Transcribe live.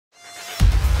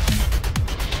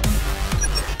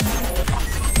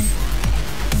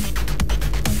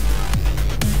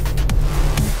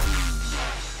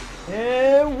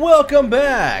Welcome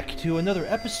back to another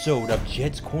episode of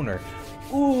Jed's Corner.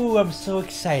 Ooh, I'm so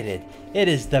excited. It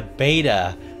is the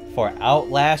beta for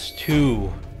Outlast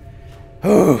 2.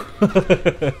 Ooh.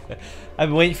 I've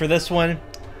been waiting for this one.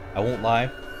 I won't lie.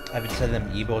 I've been sending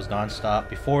them ebos nonstop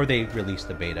before they released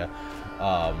the beta.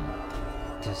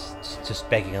 Just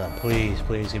begging them, please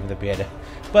give me the beta.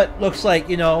 But looks like,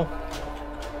 you know,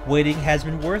 waiting has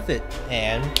been worth it.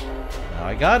 And now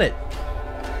I got it.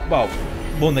 Well,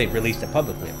 when they released it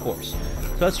publicly, of course.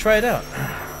 So let's try it out.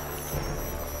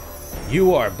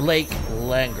 You are Blake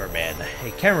Langerman,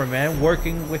 a cameraman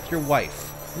working with your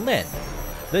wife, Lynn.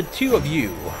 The two of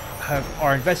you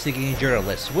are investigating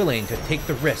journalists willing to take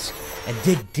the risk and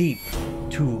dig deep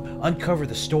to uncover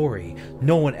the story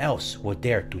no one else would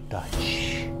dare to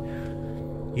touch.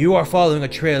 You are following a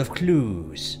trail of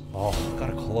clues. Oh,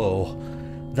 got a clue.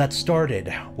 That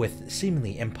started with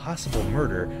seemingly impossible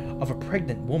murder of a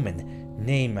pregnant woman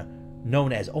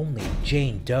known as only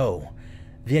Jane Doe.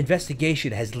 The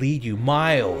investigation has led you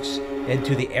miles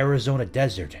into the Arizona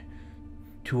desert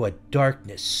to a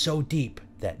darkness so deep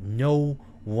that no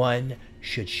one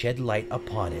should shed light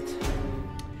upon it.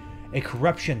 A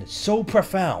corruption so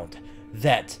profound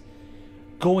that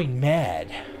going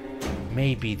mad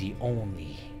may be the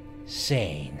only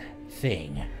sane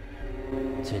thing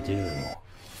to do.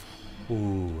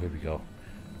 Ooh, here we go.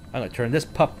 I'm gonna turn this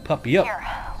puppy up. Here,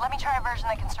 let me try a version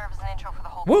that can serve as an intro for the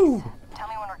whole Woo! piece. Tell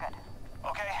me when we're good.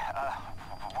 Okay,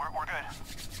 we're good.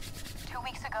 2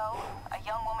 weeks ago, a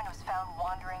young woman was found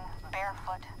wandering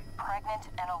barefoot, pregnant,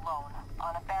 and alone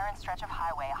on a barren stretch of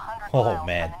highway 100 miles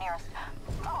man. from the nearest...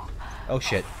 Oh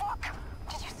shit. Fuck!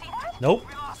 Did you see that? Nope.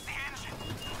 We lost the engine.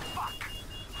 Fuck.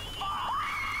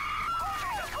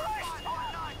 Jesus Christ! Oh,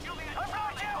 no, Julian, I'm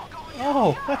right you.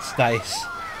 Oh, that's nice.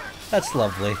 That's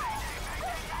lovely.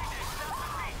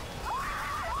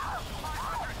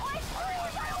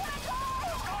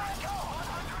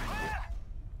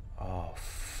 Oh,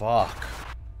 fuck.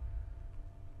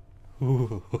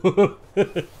 Ooh.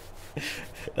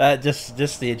 That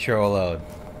just the intro alone.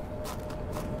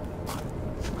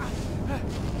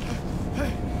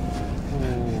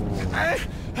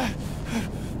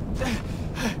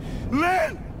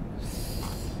 Lynn!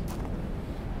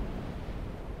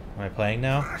 Am I playing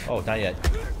now? Oh, not yet.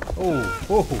 Oh,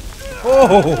 oh,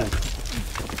 oh!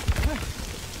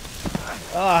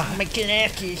 Ah, my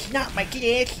glasses, not my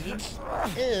glasses.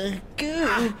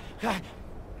 Good.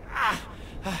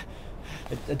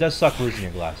 It does suck losing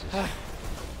your glasses.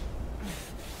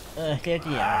 There they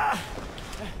are.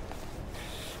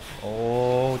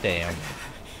 Oh, damn.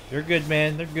 They're good,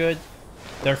 man. They're good.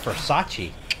 They're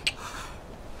Versace.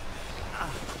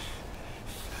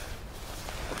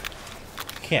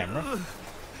 Camera.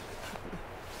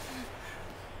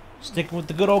 Sticking with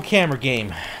the good old camera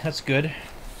game. That's good.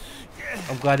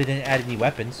 I'm glad they didn't add any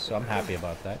weapons, so I'm happy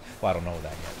about that. Well, I don't know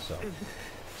that yet, so.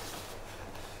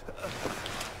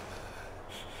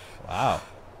 Wow.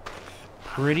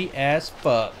 Pretty as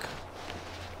fuck.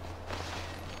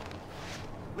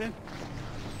 Lynn?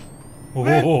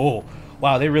 Oh,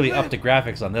 wow, they really upped the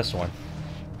graphics on this one.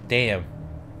 Damn.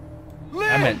 Lynn!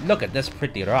 I mean, look at this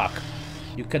pretty rock.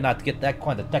 You cannot get that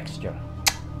kind of texture.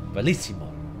 Bellissimo.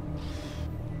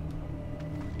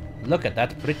 Look at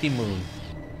that pretty moon.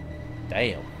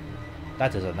 Damn.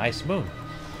 That is a nice moon.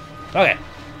 Okay.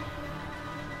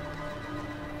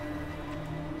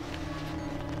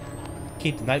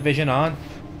 Keep the night vision on.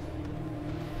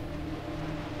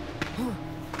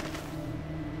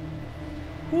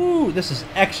 Ooh, this is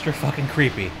extra fucking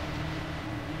creepy.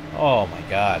 Oh my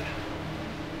god.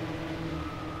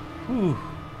 Ooh.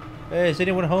 Hey, is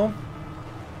anyone home?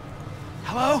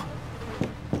 Hello?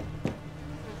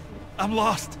 I'm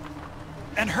lost.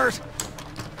 And hurt.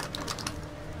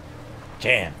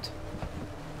 Jammed.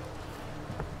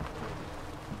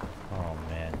 Oh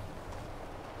man.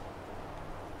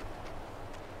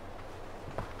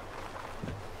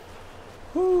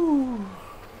 Whoo.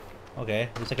 Okay,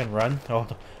 at least I can run. Oh,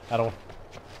 I don't.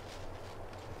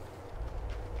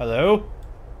 Hello?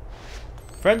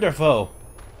 Friend or foe?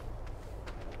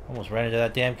 Almost ran into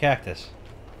that damn cactus.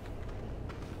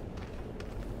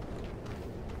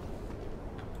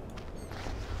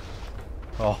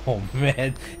 Oh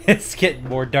man, it's getting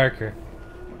more darker.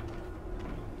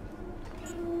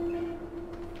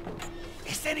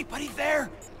 Is anybody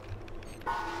there?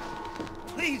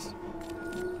 Please.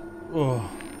 Oh.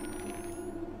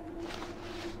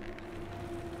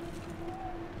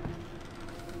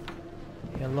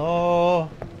 Hello?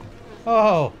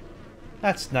 Oh,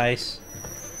 that's nice.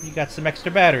 You got some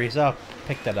extra batteries. I'll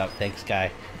pick that up. Thanks,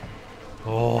 guy.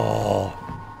 Oh.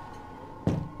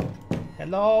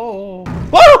 Hello?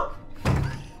 Whoa!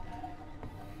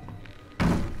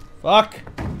 Fuck.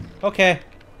 Okay.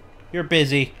 You're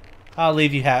busy. I'll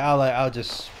leave you I'll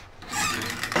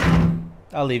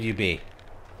leave you be.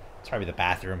 It's probably the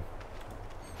bathroom.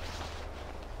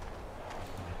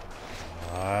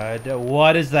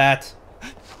 What is that?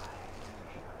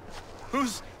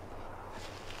 Who's...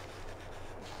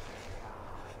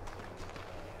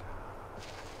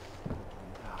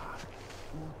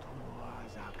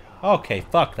 Okay,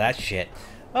 fuck that shit.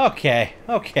 Okay,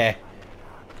 okay.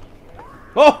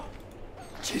 Oh!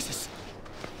 Jesus.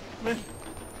 Man.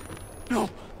 No.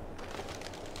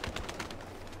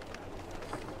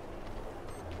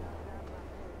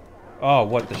 Oh,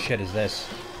 what the shit is this?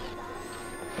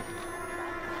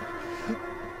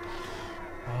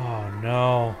 Oh,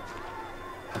 no.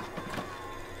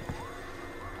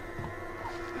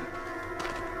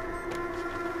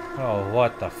 Oh,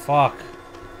 what the fuck?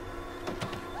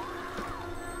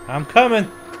 I'm coming.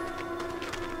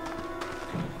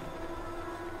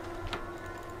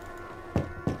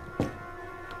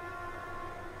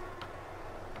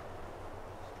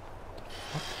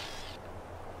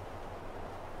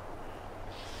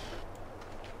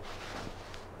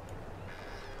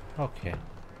 Okay.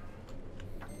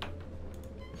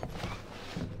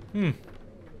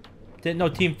 Didn't know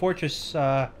Team Fortress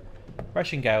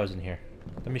Russian guy was in here.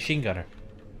 The machine gunner.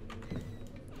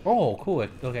 Oh, cool.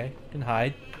 Okay, can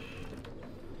hide.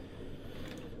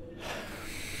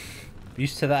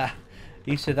 Used to that.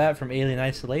 Used to that from Alien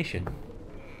Isolation.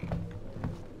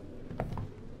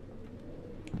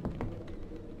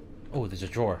 Oh, there's a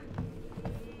drawer.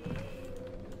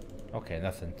 Okay,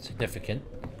 nothing significant.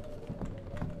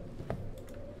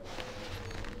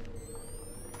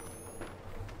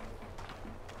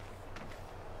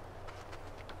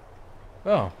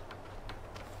 Oh.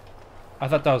 I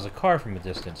thought that was a car from a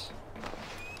distance.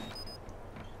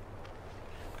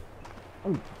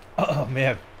 Oh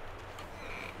man.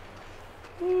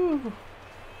 Ooh.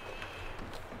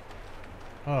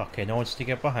 Oh, okay, no one's to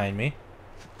get behind me.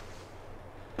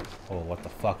 Oh, what the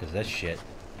fuck is this shit?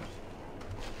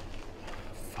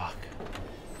 Fuck.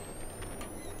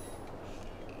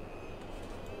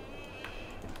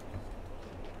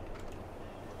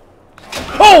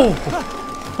 Oh!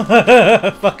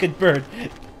 Fucking bird.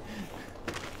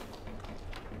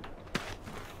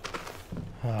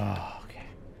 Oh, okay.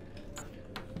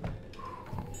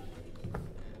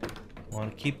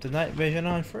 Want to keep the night vision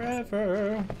on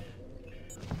forever.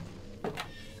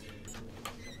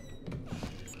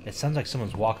 It sounds like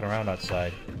someone's walking around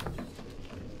outside.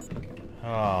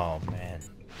 Oh, man.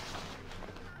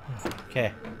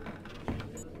 Okay.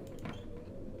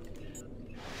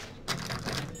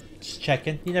 Just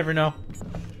checking. You never know.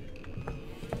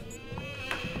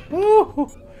 Woo!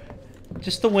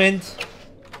 Just the wind.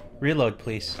 Reload,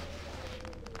 please.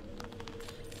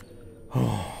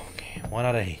 Oh, okay. 1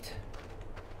 out of 8.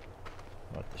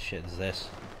 What the shit is this?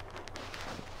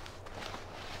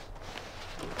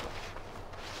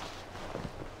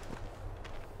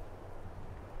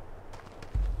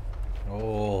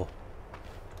 Oh.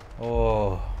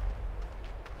 Oh.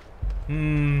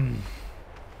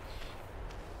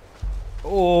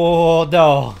 Oh,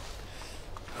 no.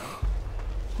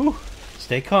 Whew.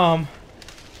 Stay calm.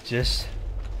 Just...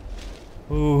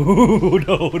 Ooh,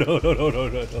 no, no, no, no, no, no,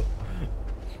 no.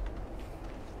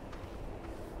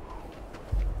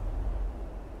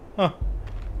 Huh.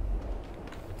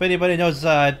 If anybody knows,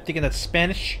 thinking that's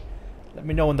Spanish, let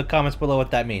me know in the comments below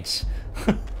what that means.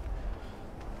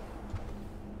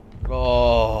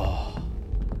 Oh.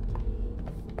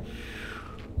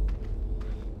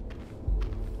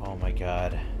 Oh my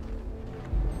god.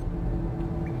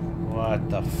 What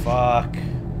the fuck?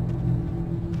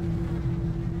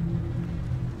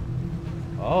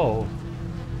 Oh.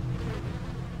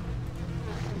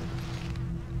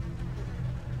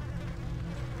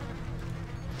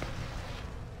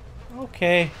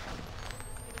 Okay.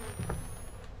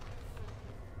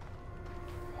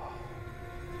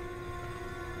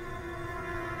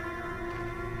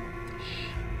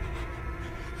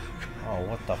 Oh,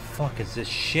 what the fuck is this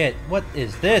shit? What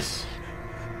is this?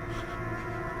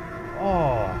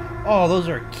 Oh. Oh, those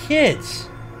are kids.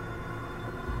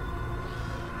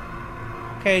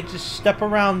 Okay, just step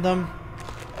around them.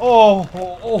 Oh,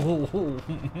 oh, oh.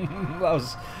 That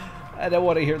was... I don't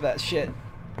want to hear that shit.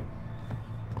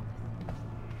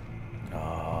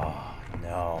 Oh,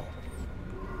 no.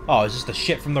 Oh, is this the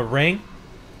shit from the ring?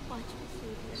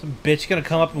 Some bitch gonna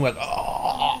come up and be like,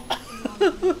 oh.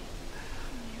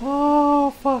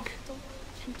 Oh, fuck.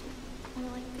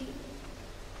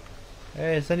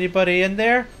 Hey, is anybody in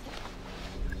there?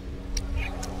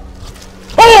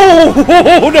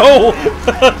 Oh, no!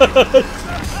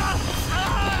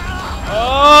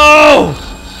 Oh!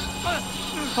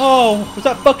 Oh, was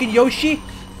that fucking Yoshi?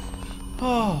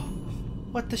 Oh,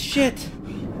 what the shit?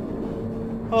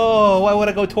 Oh, I want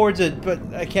to go towards it, but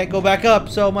I can't go back up,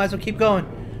 so I might as well keep going.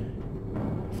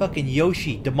 Fucking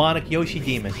Yoshi, demonic Yoshi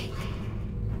demon.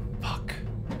 Fuck.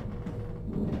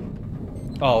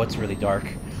 Oh, it's really dark.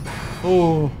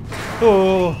 Oh,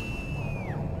 oh.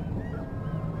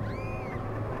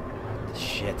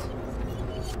 Shit.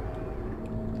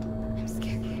 I'm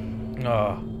scared.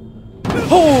 Oh.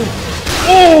 Oh!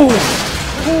 Oh!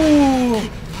 Oh!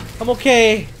 I'm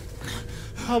okay.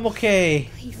 I'm okay.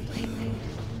 Please, please.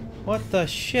 What the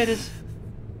shit is...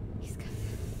 He's coming.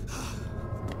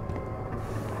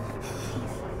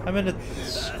 I'm in a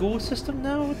school system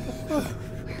now? What the fuck?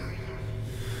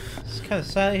 This is kind of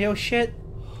Silent Hill shit.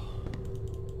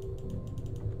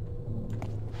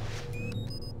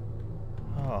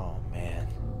 Oh, man.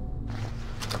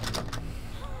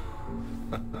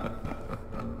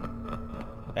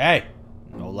 Hey!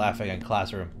 No laughing in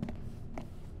classroom.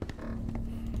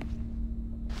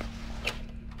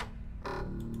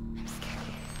 I'm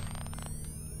scared.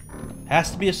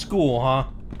 Has to be a school, huh?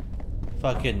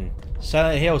 Fucking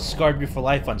Silent Hill scarred me for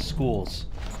life on schools.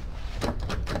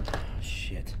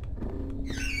 Shit.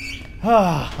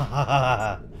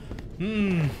 Ah.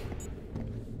 Hmm.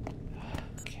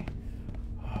 Okay.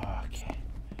 Okay.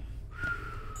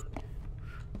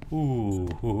 Ooh.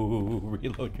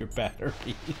 Reload your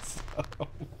batteries.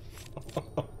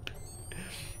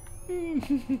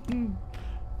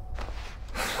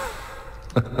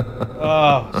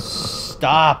 Oh,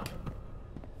 stop.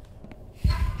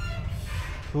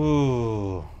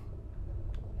 Ooh.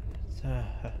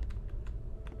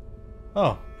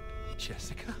 Oh.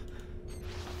 Jessica?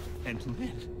 And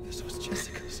Lynn. This was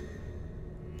Jessica's.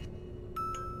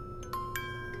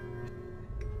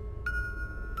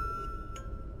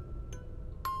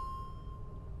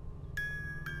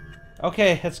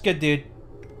 Okay, that's good, dude.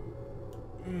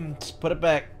 Just put it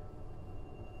back.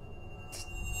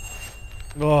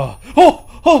 Oh, oh,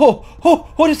 oh,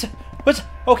 oh, what is it? What's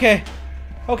okay?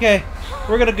 Okay,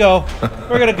 we're gonna go.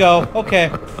 We're gonna go. Okay.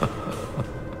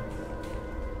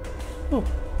 Ooh.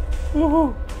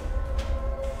 Woohoo.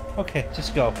 Okay,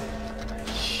 just go.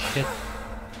 Shit.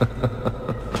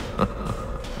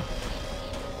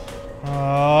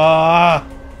 Ah.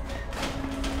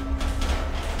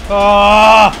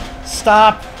 Ah.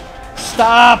 Stop.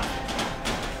 Stop.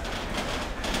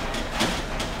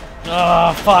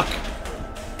 Ah, fuck.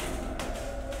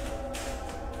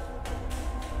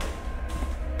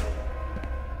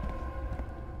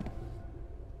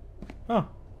 Oh.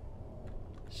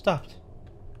 Stopped.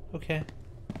 Okay.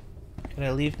 Can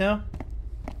I leave now?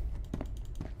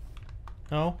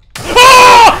 No?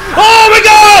 Oh! Oh my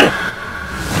god!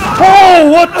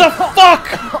 Oh, what the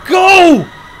fuck? Go!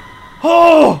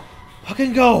 Oh!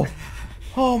 Fucking go!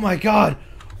 Oh my god!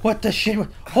 What the shit?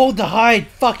 Hold the hide!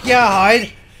 Fuck yeah,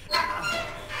 hide!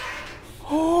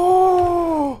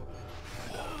 Oh!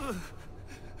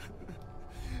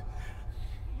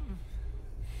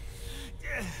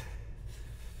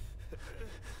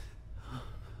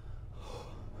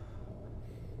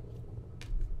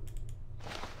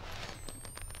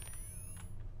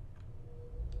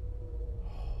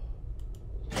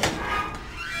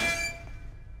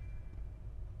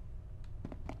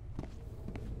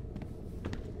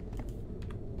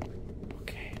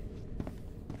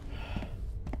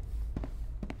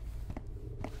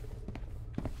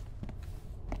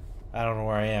 I don't know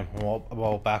where I am. I'm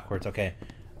all backwards. Okay.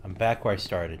 I'm back where I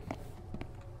started.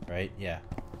 Right? Yeah.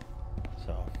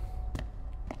 So.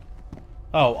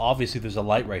 Oh, obviously there's a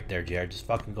light right there, Jared. Just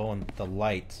fucking go in the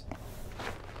light.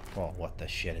 Well, what the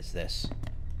shit is this?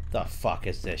 The fuck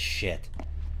is this shit?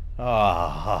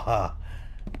 Ah.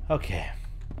 Oh, okay.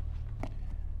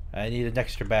 I need an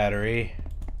extra battery.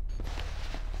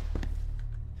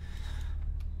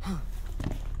 Huh?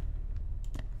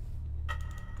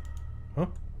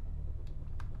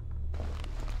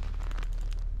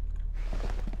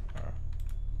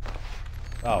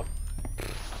 Oh.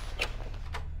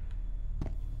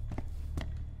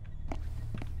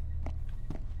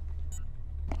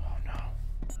 Oh no.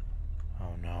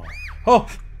 Oh no. Oh!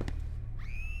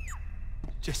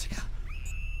 Jessica.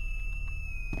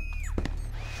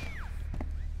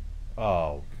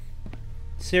 Oh.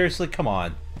 Seriously? Come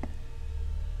on.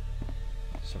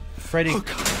 Some Freddy.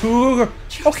 Oh,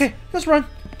 okay, let's run.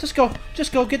 Just go.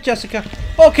 Just go. Get Jessica.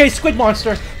 Okay, squid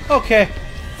monster. Okay.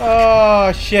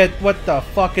 Oh, shit. What the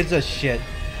fuck is this shit?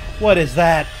 What is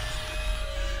that?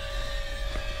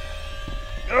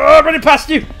 Oh, I'm running past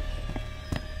you!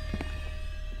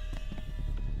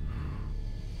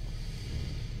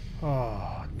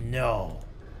 Oh, no. no.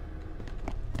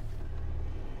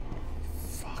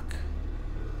 Fuck.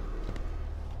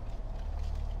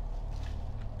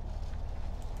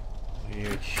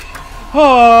 Weird shit.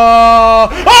 Oh!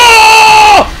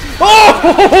 Oh!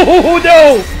 Oh!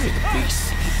 No!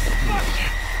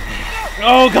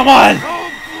 Oh, come on! I'll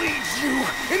bleed you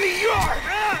in the yard!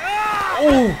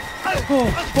 Oh! Oh!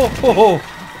 Oh! Oh!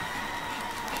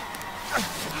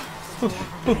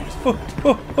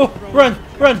 Oh, run!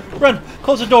 Run! Run!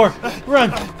 Close the door!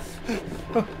 Run!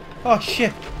 Oh,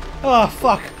 shit! Oh,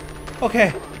 fuck!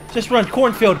 Okay, just run.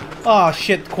 Cornfield! Oh,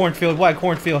 shit, cornfield. Why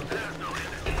cornfield?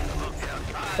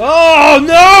 Oh,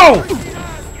 no!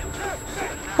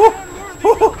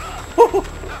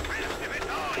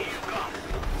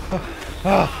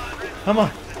 Come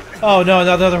on. Oh, no,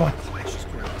 not the other one.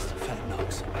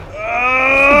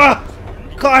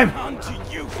 Climb!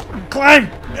 Climb!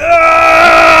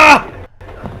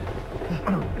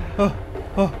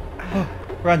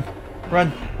 Run!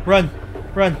 Run! Run!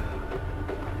 Run!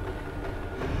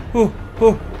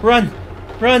 Run!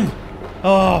 Run!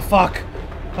 Oh, fuck!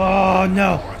 Oh,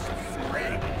 no!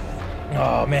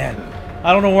 Oh, man.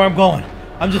 I don't know where I'm going.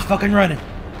 I'm just fucking running.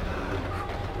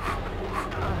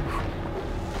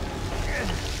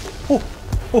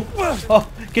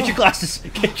 Oh, get your glasses.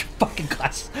 Get your fucking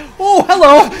glasses. Oh,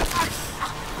 hello.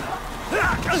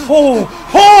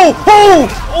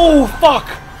 Oh, fuck.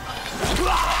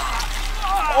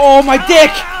 Oh, my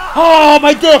dick. Oh,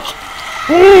 my dick.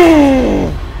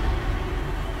 Ooh.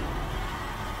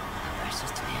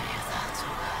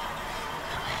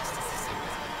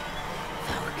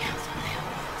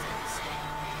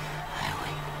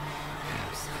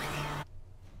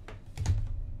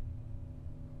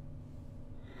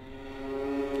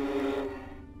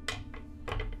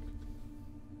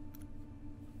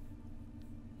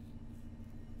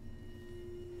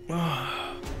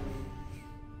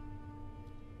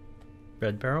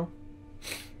 Red Barrel?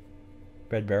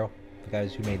 Red Barrel, the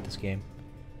guys who made this game.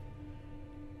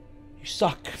 You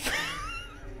suck.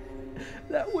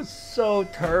 That was so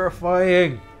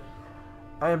terrifying.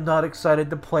 I am not excited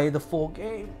to play the full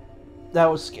game. That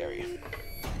was scary.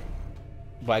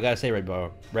 But I gotta say,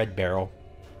 Red Barrel,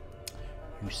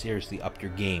 you seriously upped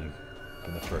your game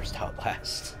from the first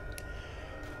Outlast.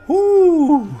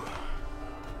 Woo!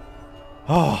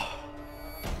 Oh,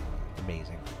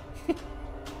 amazing.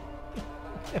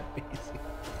 Amazing.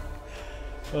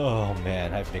 Oh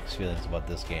man, I have mixed feelings about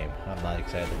this game. I'm not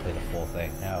excited to play the full thing.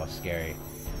 That was scary.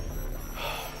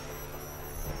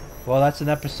 Well, that's an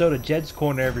episode of Jed's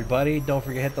Corner, everybody. Don't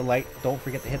forget to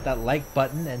hit that like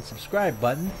button and subscribe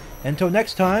button. Until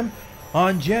next time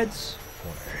on Jed's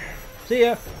Corner. See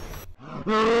ya.